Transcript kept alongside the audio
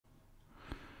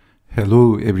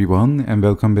Hello everyone and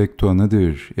welcome back to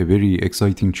another very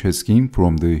exciting chess game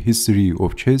from the history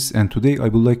of chess, and today I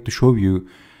would like to show you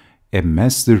a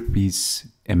masterpiece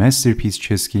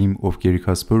chess game of Garry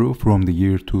Kasparov from the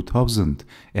year 2000,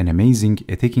 an amazing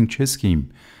attacking chess game.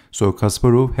 So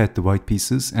Kasparov had the white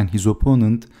pieces and his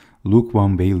opponent Loek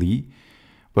van Wely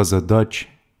was a Dutch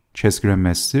chess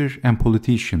grandmaster and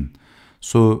politician.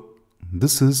 So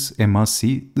this is a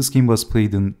must-see. This game was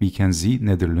played in Wijk aan Zee,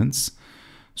 Netherlands.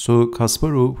 So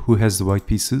Kasparov, who has the white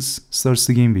pieces, starts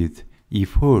the game with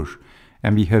e4,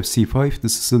 and we have c5, the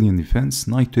Sicilian defense,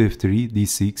 knight to f3,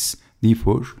 d6,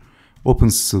 d4, open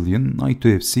Sicilian, knight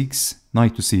to f6,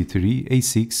 knight to c3,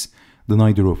 a6, the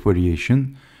Najdorf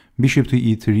variation, bishop to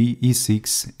e3,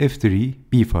 e6, f3,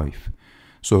 b5.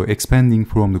 So expanding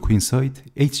from the queen side,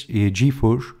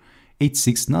 g4,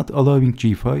 h6, not allowing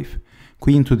g5,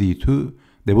 queen to d2,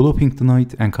 developing the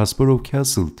knight, and Kasparov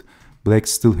castled. Black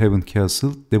still haven't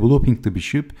castled, developing the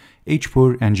bishop,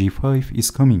 h4 and g5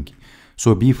 is coming.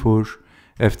 So b4,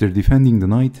 after defending the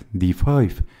knight,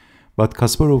 d5. But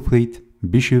Kasparov played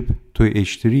bishop to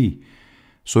h3.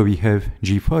 So we have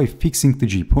g5 fixing the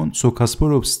g-pawn, so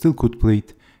Kasparov still could play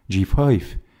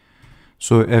g5.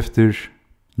 So after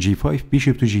g5,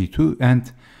 bishop to g2,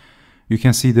 and you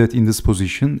can see that in this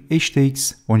position, h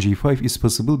takes on g5 is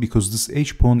possible because this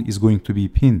h-pawn is going to be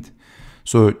pinned.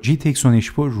 So g takes on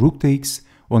h4, rook takes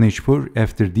on h4,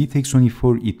 after d takes on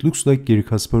e4, it looks like Garry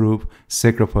Kasparov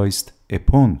sacrificed a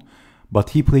pawn, but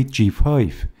he played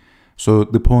g5. So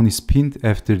the pawn is pinned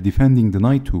after defending the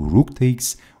knight to rook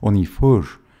takes on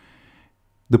e4.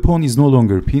 The pawn is no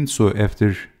longer pinned, so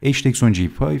after h takes on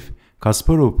g5,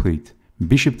 Kasparov played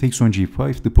bishop takes on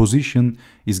g5, the position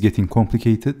is getting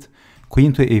complicated,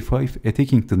 queen to a5,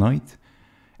 attacking the knight,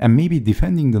 and maybe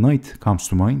defending the knight comes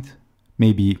to mind.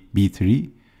 Maybe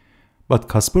b3, but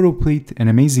Kasparov played an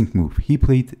amazing move. He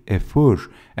played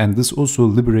f4, and this also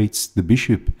liberates the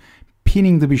bishop,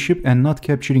 pinning the bishop and not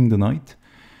capturing the knight.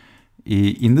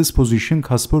 In this position,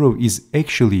 Kasparov is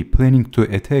actually planning to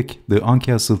attack the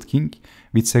uncastled king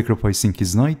with sacrificing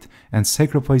his knight and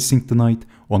sacrificing the knight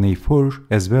on a4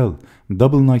 as well.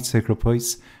 Double knight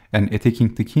sacrifice and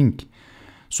attacking the king.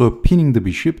 So pinning the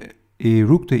bishop,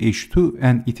 rook to h2,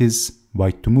 and it is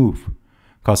white to move.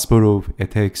 Kasparov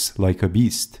attacks like a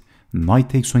beast. Knight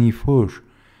takes on e4,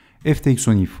 f takes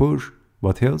on e4,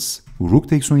 what else? Rook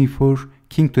takes on e4,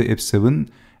 king to f7,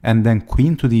 and then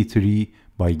queen to d3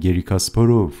 by Garry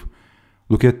Kasparov.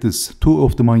 Look at this, two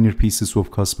of the minor pieces of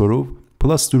Kasparov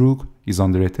plus the rook is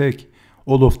under attack.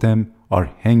 All of them are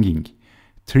hanging.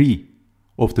 Three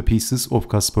of the pieces of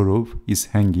Kasparov is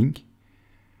hanging.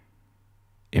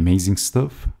 Amazing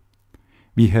stuff.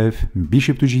 We have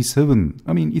bishop to g7.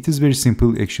 I mean, it is very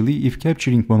simple actually. If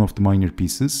capturing one of the minor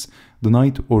pieces, the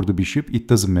knight or the bishop, it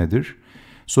doesn't matter.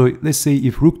 So let's say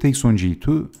if rook takes on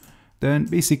g2, then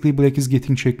basically black is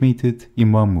getting checkmated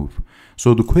in one move.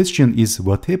 So the question is,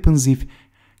 what happens if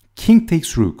king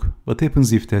takes rook? What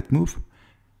happens if that move?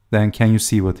 Then can you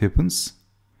see what happens?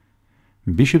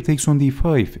 Bishop takes on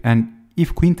d5, and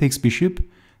if queen takes bishop,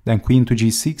 then queen to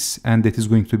g6, and that is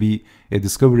going to be a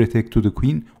discovery attack to the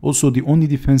queen. Also, the only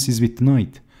defense is with the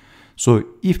knight. So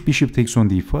if bishop takes on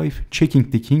d5,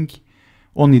 checking the king,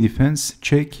 only defense,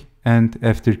 check, and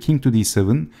after king to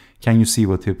d7, can you see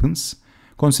what happens?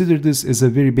 Consider this as a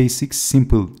very basic,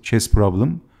 simple chess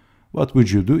problem. What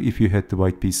would you do if you had the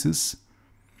white pieces?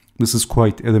 This is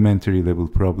quite elementary level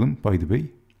problem, by the way.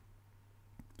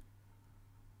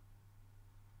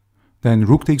 Then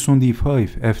rook takes on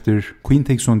d5, after queen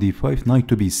takes on d5, knight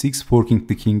to b6, forking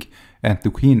the king and the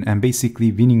queen, and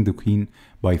basically winning the queen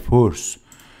by force.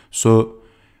 So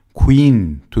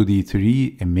queen to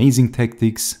d3, amazing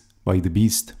tactics by the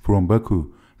beast from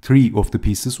Baku. Three of the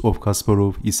pieces of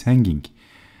Kasparov is hanging.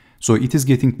 So it is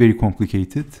getting very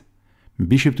complicated.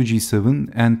 Bishop to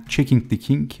g7 and checking the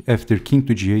king, after king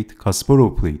to g8,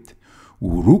 Kasparov played.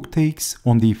 Rook takes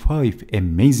on d5,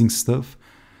 amazing stuff.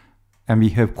 And we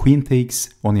have queen takes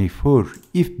on a4.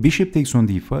 If bishop takes on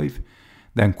d5,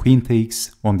 then queen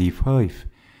takes on d5.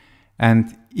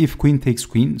 And if queen takes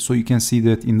queen, so you can see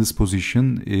that in this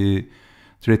position,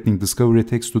 threatening discovery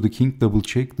attacks to the king, double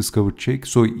check, discovered check.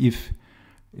 So if,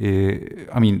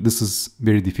 I mean, this is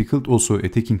very difficult, also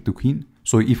attacking the queen.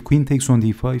 So if queen takes on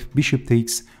d5, bishop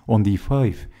takes on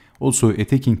d5, also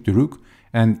attacking the rook.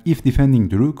 And if defending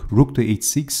the rook, rook to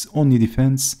h6, only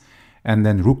defense, and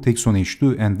then rook takes on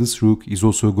h2, and this rook is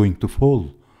also going to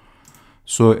fall.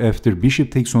 So after bishop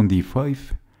takes on d5,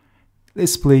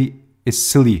 let's play a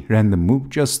silly random move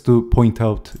just to point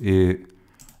out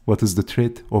what is the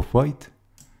threat of white.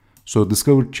 So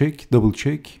discovered check, double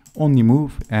check, only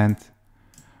move, and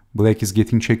Black is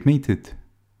getting checkmated.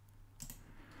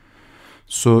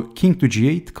 So king to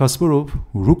g8, Kasparov,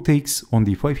 rook takes on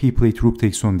d5, he played rook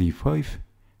takes on d5,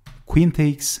 queen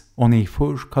takes on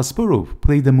a4, Kasparov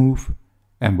played the move,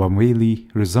 and Van Wely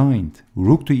resigned.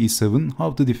 Rook to e7,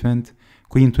 how to defend,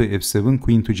 queen to f7,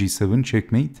 queen to g7,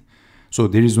 checkmate. So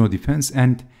there is no defense,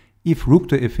 and if rook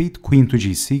to f8, queen to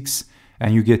g6,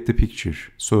 and you get the picture.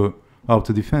 So how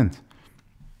to defend?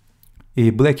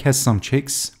 Black has some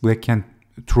checks, black can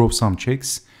throw some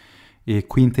checks.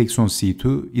 Queen takes on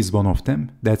c2 is one of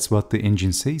them. That's what the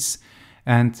engine says.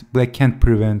 And black can't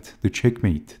prevent the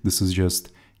checkmate. This is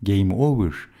just game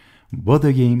over. What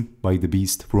a game by the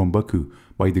beast from Baku,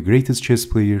 by the greatest chess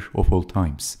player of all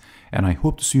times. And I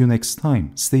hope to see you next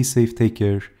time. Stay safe, take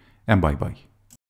care, and bye-bye.